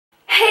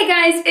Hey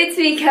guys, it's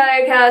me,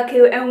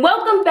 Caly-Cu, and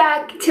welcome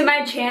back to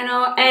my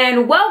channel,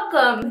 and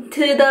welcome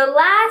to the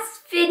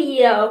last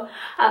video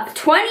of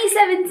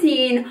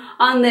 2017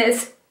 on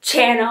this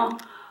channel.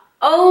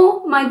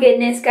 Oh my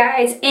goodness,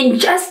 guys, in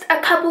just a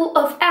couple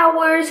of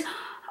hours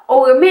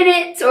or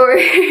minutes, or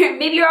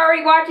maybe you're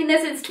already watching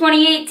this, it's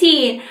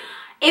 2018.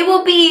 It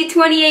will be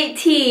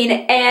 2018,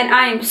 and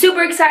I am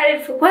super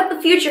excited for what the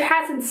future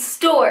has in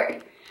store.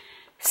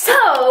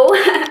 So,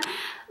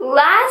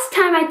 last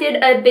time I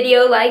did a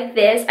video like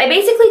this, I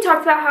basically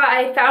talked about how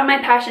I found my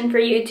passion for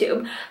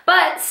YouTube.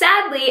 But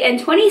sadly, in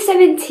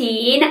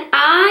 2017,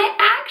 I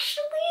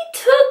actually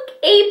took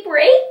a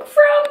break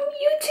from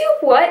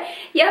YouTube.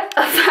 Yep,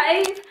 a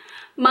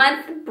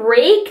 5-month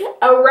break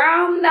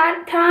around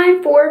that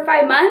time, 4 or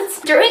 5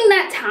 months. During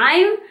that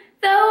time,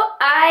 though,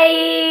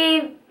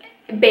 I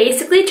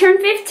basically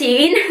turned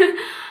 15.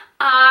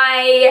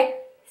 I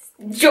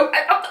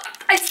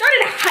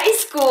started high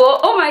school.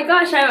 Oh my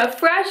gosh, I'm a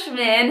freshman,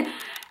 and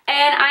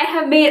I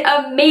have made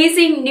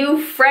amazing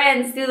new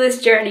friends through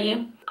this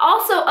journey.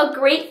 Also, a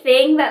great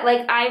thing that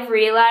I've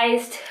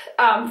realized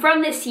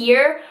from this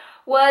year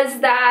was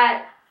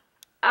that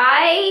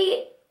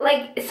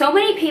so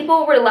many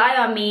people rely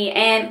on me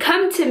and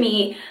come to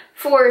me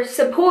for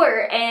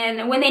support,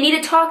 and when they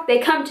need to talk, they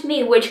come to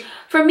me, which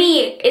for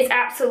me is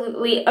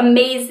absolutely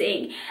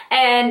amazing.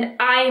 And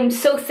I'm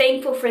so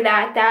thankful for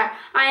that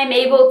I am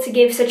able to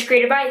give such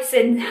great advice,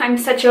 and I'm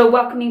such a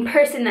welcoming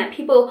person that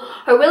people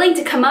are willing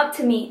to come up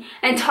to me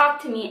and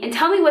talk to me and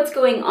tell me what's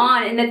going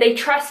on, and that they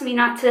trust me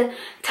not to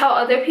tell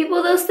other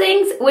people those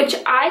things, which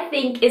I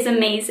think is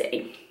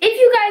amazing. If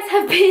you guys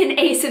have been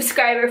a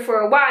subscriber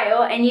for a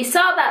while and you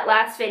saw that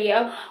last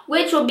video,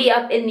 which will be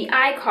up in the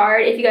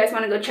iCard if you guys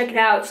want to go check it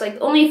out, it's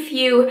only a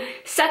few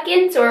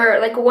seconds or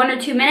 1 or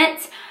 2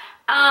 minutes.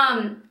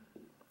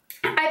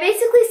 I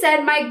basically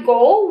said my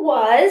goal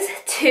was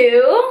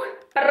to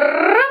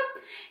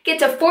get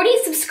to 40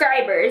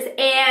 subscribers,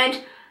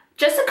 and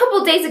just a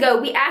couple days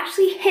ago we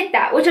actually hit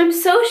that, which I'm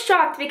so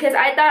shocked because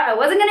I thought I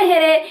wasn't gonna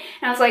hit it,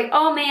 and I was like,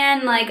 oh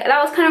man,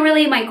 that was kind of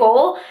really my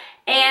goal.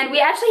 And we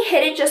actually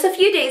hit it just a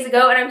few days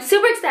ago, and I'm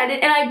super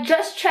excited, and I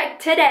just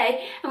checked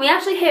today and we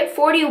actually hit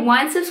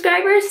 41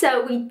 subscribers,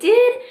 so we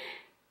did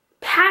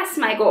pass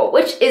my goal,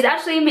 which is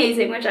actually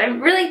amazing, which I'm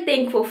really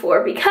thankful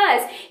for,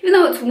 because even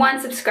though it's 1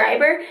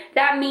 subscriber,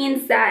 that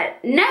means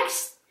that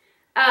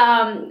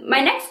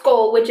my next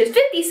goal, which is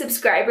 50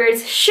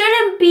 subscribers,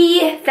 shouldn't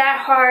be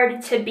that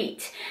hard to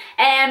beat.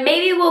 And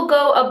maybe we'll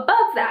go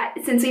above that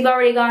since we've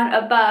already gone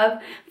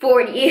above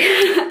 40.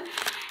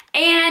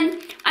 And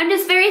I'm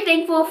just very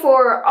thankful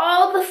for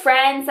all the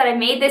friends that I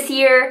made this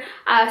year.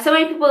 So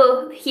many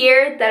people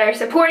here that are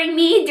supporting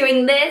me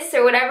doing this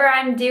or whatever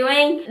I'm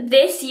doing.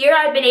 This year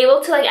I've been able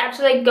to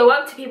actually go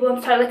up to people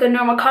and start a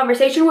normal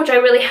conversation, which I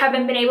really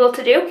haven't been able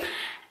to do.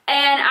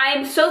 And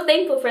I'm so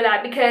thankful for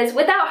that, because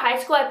without high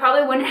school I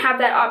probably wouldn't have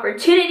that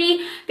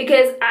opportunity,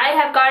 because I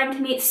have gotten to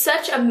meet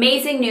such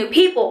amazing new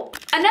people.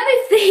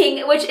 Another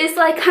thing, which is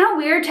kind of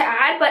weird to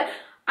add, but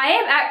I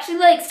have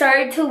actually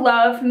started to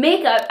love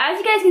makeup. As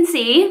you guys can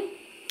see,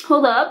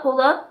 hold up.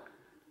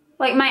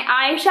 My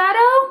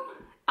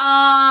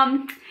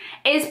eyeshadow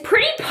is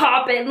pretty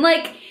poppin'.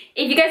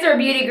 If you guys are a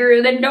beauty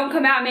guru, then don't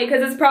come at me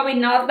because it's probably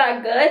not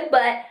that good,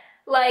 but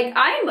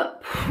I'm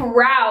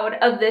proud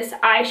of this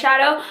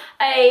eyeshadow.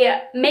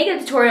 A makeup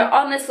tutorial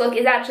on this look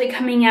is actually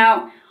coming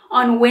out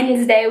on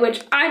Wednesday,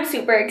 which I'm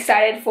super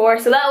excited for.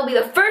 So that will be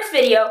the first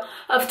video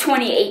of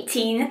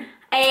 2018.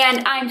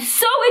 And I'm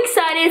so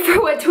excited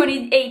for what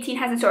 2018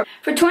 has in store.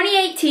 For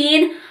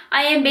 2018,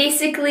 I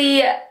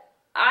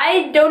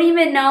don't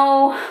even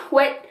know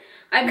what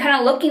I'm kind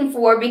of looking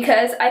for,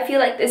 because I feel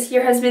like this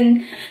year has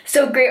been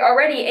so great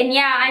already. And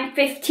yeah, I'm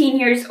 15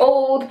 years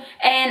old,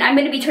 and I'm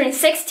going to be turning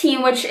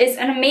 16, which is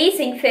an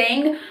amazing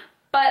thing.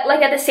 But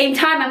at the same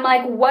time,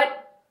 I'm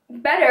what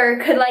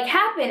better could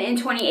happen in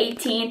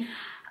 2018?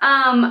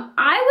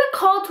 I would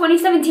call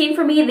 2017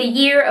 for me the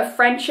year of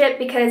friendship,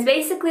 because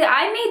basically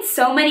I made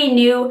so many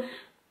new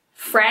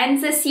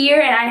friends this year,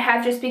 and I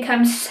have just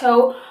become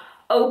so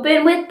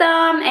open with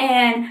them,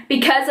 and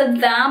because of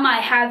them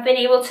I have been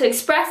able to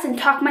express and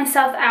talk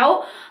myself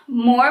out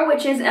more,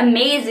 which is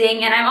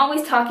amazing. And I'm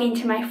always talking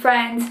to my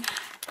friends,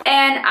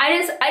 and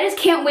I just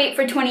can't wait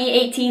for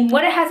 2018,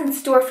 what it has in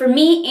store for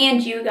me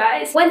and you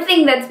guys. One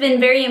thing that's been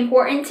very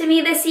important to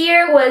me this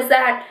year was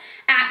that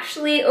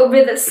actually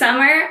over the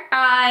summer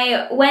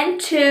I went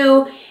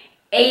to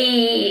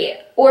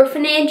a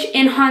orphanage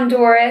in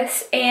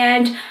Honduras,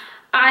 and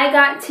I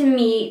got to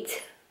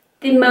meet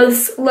the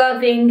most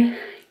loving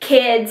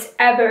kids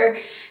ever,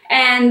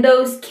 and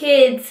those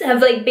kids have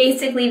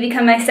basically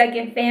become my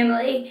second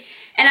family.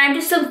 And I'm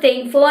just so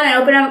thankful, and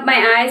I open up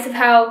my eyes of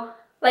how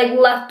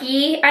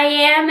lucky I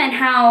am, and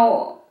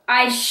how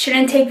I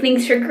shouldn't take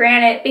things for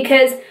granted,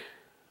 because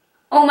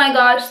oh my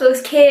gosh,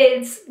 those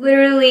kids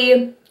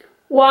literally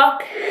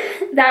walk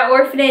that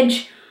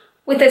orphanage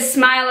with a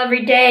smile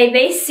every day.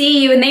 They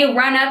see you and they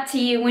run up to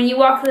you when you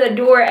walk through the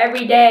door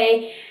every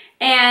day.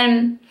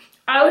 And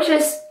I was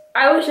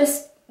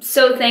just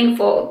so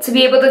thankful to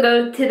be able to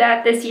go to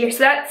that this year. So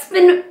that's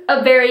been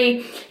a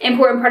very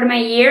important part of my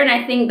year, and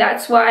I think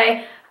that's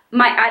why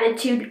my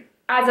attitude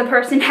as a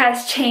person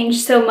has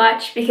changed so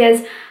much,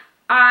 because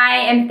I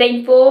am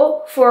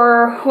thankful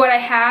for what I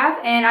have,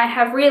 and I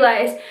have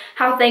realized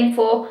how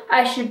thankful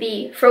I should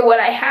be for what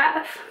I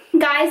have.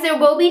 Guys, there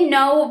will be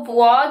no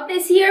vlog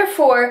this year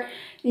for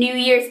New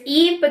Year's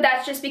Eve, but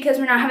that's just because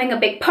we're not having a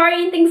big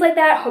party and things like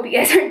that. I hope you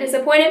guys aren't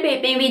disappointed,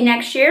 but maybe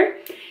next year.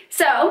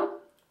 So,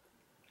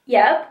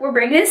 yep, we're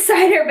bringing this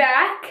cider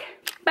back.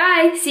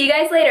 Bye, see you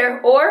guys later,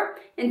 or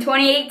in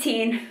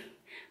 2018.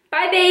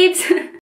 Bye, babes.